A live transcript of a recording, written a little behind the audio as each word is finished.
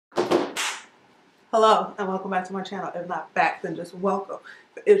Hello and welcome back to my channel. If not back, then just welcome.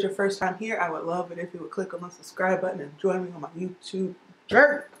 If it's your first time here, I would love it if you would click on the subscribe button and join me on my YouTube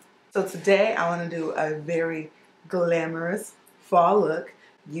journey. So today I want to do a very glamorous fall look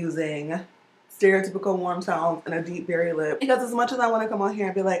using stereotypical warm tones and a deep berry lip. Because as much as I want to come on here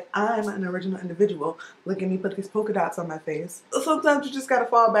and be like, I'm an original individual, look at me put these polka dots on my face, sometimes you just gotta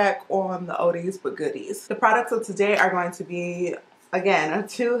fall back on the oldies but goodies. The products of today are going to be, again,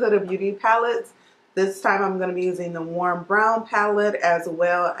 two Huda Beauty palettes. This time I'm going to be using the Warm Brown palette as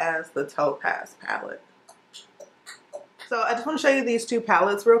well as the Topaz palette. So I just want to show you these two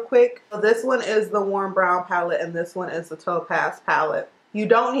palettes real quick. So this one is the Warm Brown palette and this one is the Topaz palette. You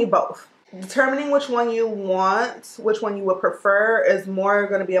don't need both. Determining which one you want, which one you would prefer, is more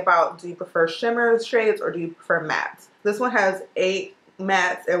going to be about, do you prefer shimmer shades or do you prefer mattes? This one has 8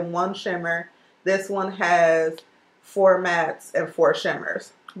 mattes and 1 shimmer. This one has 4 mattes and 4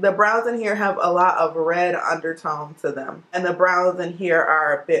 shimmers. The browns in here have a lot of red undertone to them, and the browns in here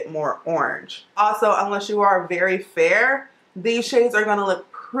are a bit more orange. Also, unless you are very fair, these shades are going to look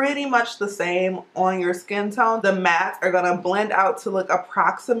pretty much the same on your skin tone. The mattes are going to blend out to look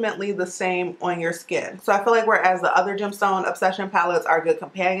approximately the same on your skin. So I feel like whereas the other Gemstone Obsession palettes are good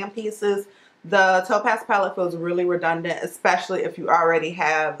companion pieces, the Topaz palette feels really redundant, especially if you already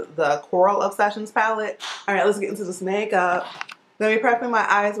have the Coral Obsessions palette. Alright, let's get into this makeup. Let me prepping my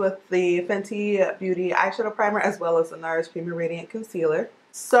eyes with the Fenty Beauty eyeshadow primer as well as the NARS Premium Radiant Concealer.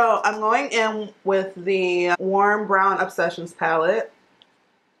 So I'm going in with the Warm Brown Obsessions palette.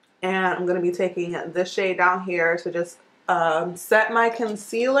 And I'm going to be taking this shade down here to just set my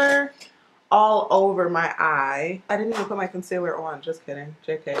concealer all over my eye. I didn't even put my concealer on, just kidding.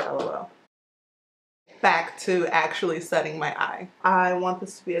 JK, LOL. Back to actually setting my eye. I want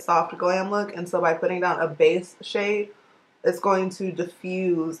this to be a soft glam look, and so by putting down a base shade, it's going to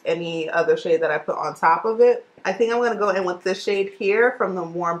diffuse any other shade that I put on top of it. I think I'm going to go in with this shade here from the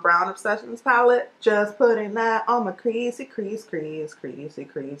Warm Brown Obsessions palette. Just putting that on my creasy crease, crease, creasy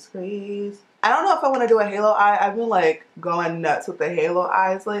crease, crease. I don't know if I want to do a halo eye. I've been like going nuts with the halo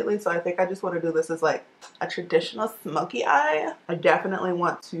eyes lately, so I think I just want to do this as like a traditional smoky eye. I definitely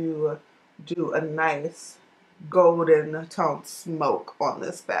want to do a nice golden toned smoke on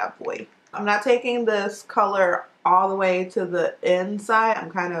this bad boy. I'm not taking this color all the way to the inside.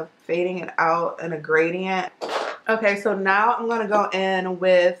 I'm kind of fading it out in a gradient. Okay, so now I'm going to go in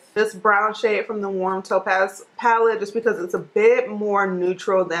with this brown shade from the Warm Topaz palette just because it's a bit more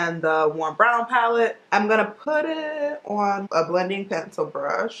neutral than the Warm Brown palette. I'm going to put it on a blending pencil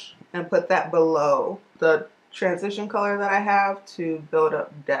brush and put that below the transition color that I have to build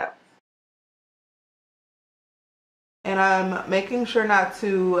up depth. And I'm making sure not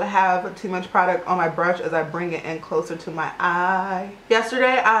to have too much product on my brush as I bring it in closer to my eye.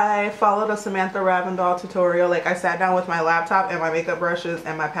 Yesterday I followed a Samantha Ravndahl tutorial. Like I sat down with my laptop and my makeup brushes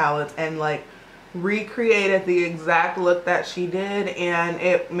and my palettes and like recreated the exact look that she did, and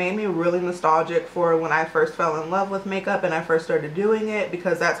it made me really nostalgic for when I first fell in love with makeup and I first started doing it,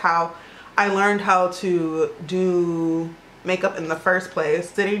 because that's how I learned how to do makeup in the first place.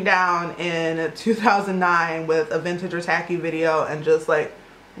 Sitting down in 2009 with a vintage or tacky video and just like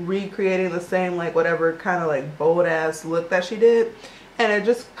recreating the same like whatever kind of like bold ass look that she did, and it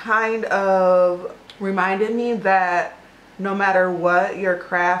just kind of reminded me that no matter what your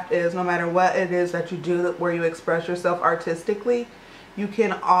craft is, no matter what it is that you do where you express yourself artistically, you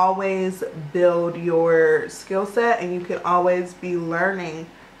can always build your skill set and you can always be learning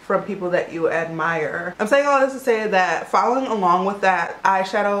from people that you admire. I'm saying all this to say that following along with that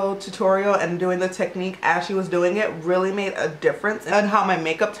eyeshadow tutorial and doing the technique as she was doing it really made a difference in how my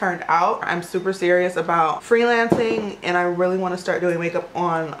makeup turned out. I'm super serious about freelancing and I really want to start doing makeup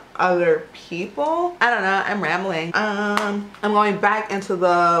on other people. I don't know, I'm rambling. I'm going back into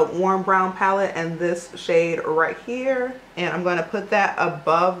the Warm Brown palette and this shade right here, and I'm going to put that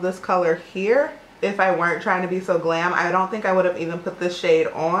above this color here. If I weren't trying to be so glam, I don't think I would have even put this shade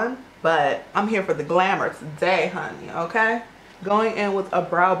on, but I'm here for the glamour today, honey, okay? Going in with a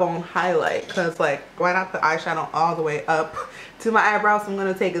brow bone highlight, because like, why not put eyeshadow all the way up to my eyebrows? So I'm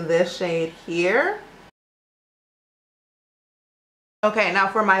going to take this shade here. Okay, now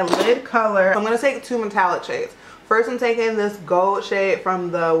for my lid color, I'm going to take 2 metallic shades. First, I'm taking this gold shade from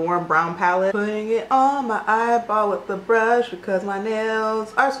the Warm Brown palette, putting it on my eyeball with the brush because my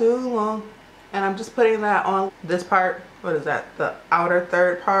nails are too long. And I'm just putting that on this part. What is that? The outer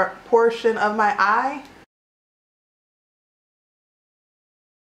third portion of my eye.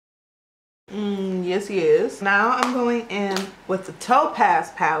 Yes, yes. Now I'm going in with the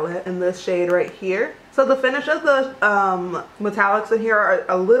Topaz palette in this shade right here. So the finish of the metallics in here are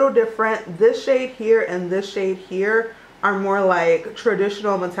a little different. This shade here and this shade here are more like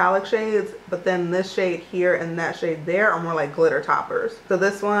traditional metallic shades, but then this shade here and that shade there are more like glitter toppers. So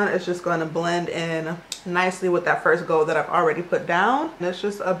this one is just going to blend in nicely with that first gold that I've already put down. And it's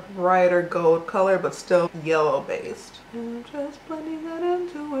just a brighter gold color, but still yellow based. And I'm just blending it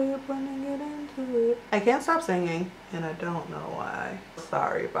into it, blending it into it. I can't stop singing, and I don't know why.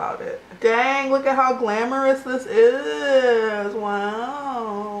 Sorry about it. Dang, look at how glamorous this is.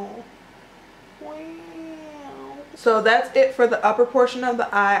 Wow. So that's it for the upper portion of the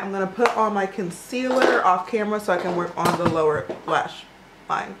eye. I'm going to put on my concealer off camera so I can work on the lower lash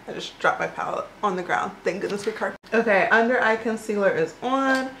line. I just dropped my palette on the ground. Thank goodness for carpet. Okay, under eye concealer is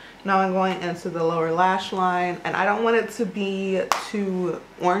on. Now I'm going into the lower lash line, and I don't want it to be too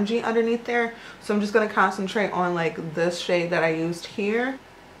orangey underneath there. So I'm just going to concentrate on like this shade that I used here.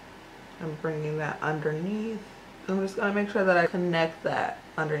 I'm bringing that underneath. I'm just going to make sure that I connect that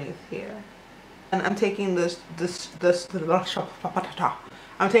underneath here. And I'm taking I'm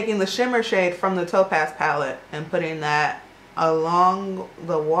taking the shimmer shade from the Topaz palette and putting that along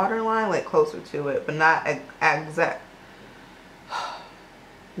the waterline, like closer to it, but not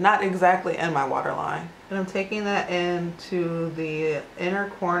exactly in my waterline. And I'm taking that into the inner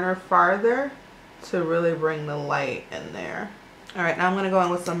corner farther to really bring the light in there. All right, now I'm gonna go in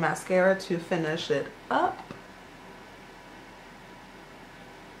with some mascara to finish it up.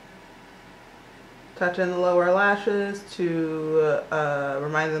 Touch in the lower lashes to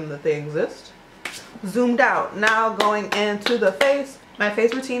remind them that they exist. Zoomed out. Now going into the face. My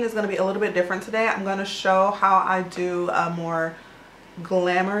face routine is going to be a little bit different today. I'm going to show how I do a more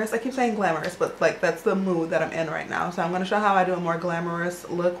glamorous, I keep saying glamorous, but like that's the mood that I'm in right now. So I'm going to show how I do a more glamorous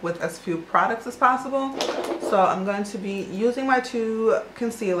look with as few products as possible. So I'm going to be using my two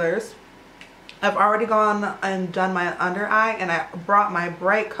concealers. I've already gone and done my under eye, and I brought my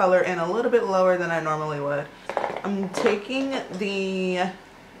bright color in a little bit lower than I normally would. I'm taking the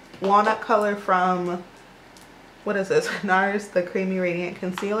walnut color from, what is this, NARS, the Creamy Radiant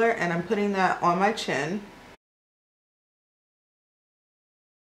Concealer, and I'm putting that on my chin.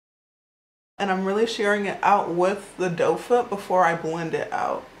 And I'm really shearing it out with the doe foot before I blend it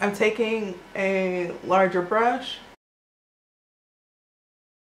out. I'm taking a larger brush.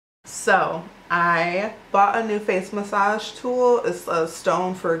 So I bought a new face massage tool. It's a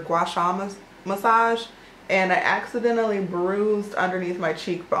stone for gua sha massage, and I accidentally bruised underneath my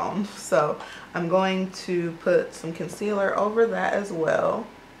cheekbone. So I'm going to put some concealer over that as well.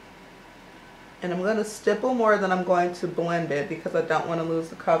 And I'm going to stipple more than I'm going to blend it because I don't want to lose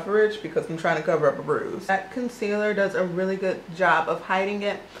the coverage because I'm trying to cover up a bruise. That concealer does a really good job of hiding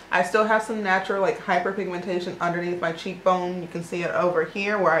it. I still have some natural like hyperpigmentation underneath my cheekbone. You can see it over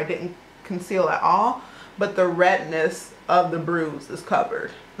here where I didn't conceal at all, but the redness of the bruise is covered.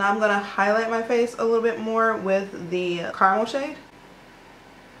 Now I'm going to highlight my face a little bit more with the caramel shade.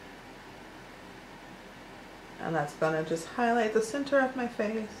 And that's going to just highlight the center of my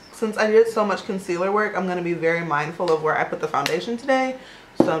face. Since I did so much concealer work, I'm going to be very mindful of where I put the foundation today.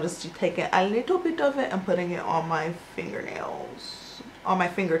 So I'm just taking a little bit of it and putting it on my fingernails. On my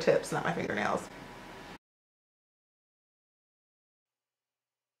fingertips, not my fingernails.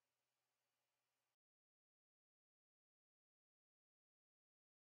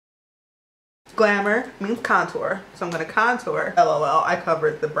 Glamour means contour, so I'm going to contour. LOL, I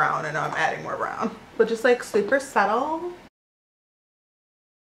covered the brown and now I'm adding more brown. But just like super subtle.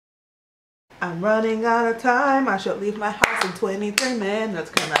 I'm running out of time. I should leave my house in 23 minutes.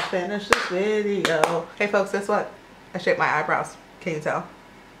 Can I finish this video? Hey folks, guess what? I shaped my eyebrows. Can you tell?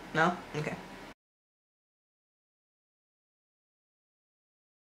 No? Okay.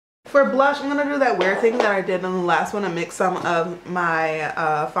 For blush, I'm going to do that weird thing that I did in the last one and mix some of my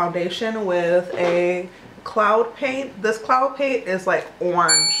foundation with a cloud paint. This cloud paint is like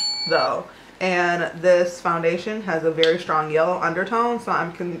orange though. And this foundation has a very strong yellow undertone. So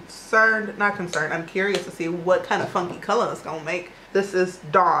I'm I'm curious to see what kind of funky color it's going to make. This is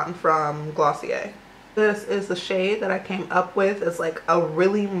Dawn from Glossier. This is the shade that I came up with. It's like a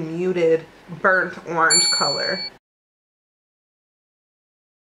really muted burnt orange color.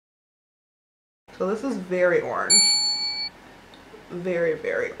 So this is very orange. Very,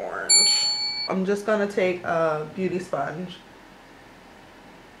 very orange. I'm just going to take a beauty sponge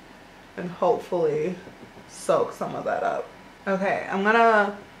and hopefully soak some of that up. Okay, I'm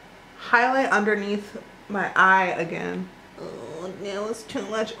gonna highlight underneath my eye again. Oh, that was too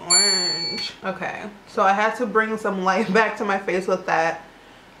much orange. Okay, so I had to bring some light back to my face with that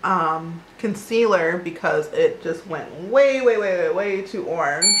concealer because it just went way, way, way, way, way too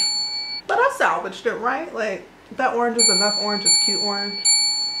orange. But I salvaged it, right? Like, that orange is enough orange. It's cute orange.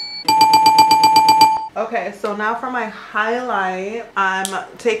 Okay, so now for my highlight, I'm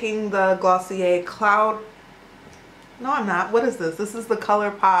taking the Glossier Cloud. No, I'm not. What is this? This is the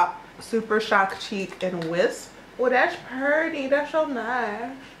ColourPop Super Shock Cheek and Wisp. Oh, that's pretty. That's so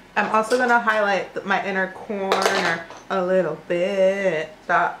nice. I'm also going to highlight my inner corner a little bit.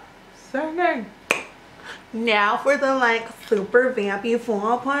 Stop singing. Now for the like super vampy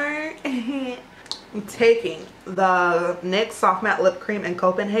fall part. I'm taking the NYX Soft Matte Lip Cream in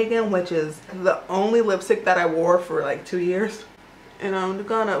Copenhagen, which is the only lipstick that I wore for like 2 years. And I'm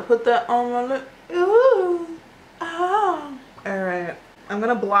gonna put that on my lip. Ooh. Oh. Alright. I'm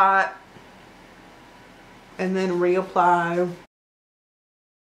gonna blot and then reapply.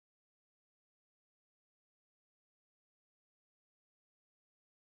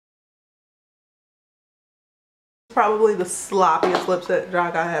 Probably the sloppiest lipstick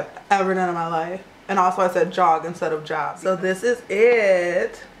job I have ever done in my life. And also I said jog instead of job. So this is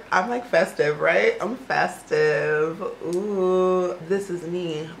it. I'm like festive, right? I'm festive. Ooh. This is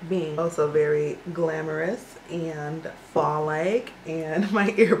me being also very glamorous and fall-like. And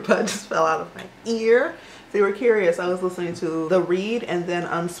my earbud just fell out of my ear. If you were curious, I was listening to The Read and then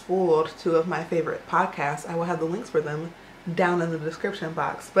Unspooled, 2 of my favorite podcasts. I will have the links for them down in the description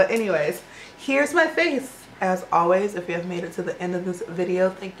box. But anyways, here's my face. As always, if you have made it to the end of this video,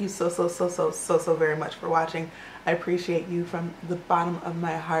 thank you so very much for watching. I appreciate you from the bottom of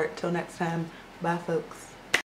my heart. Till next time, bye folks.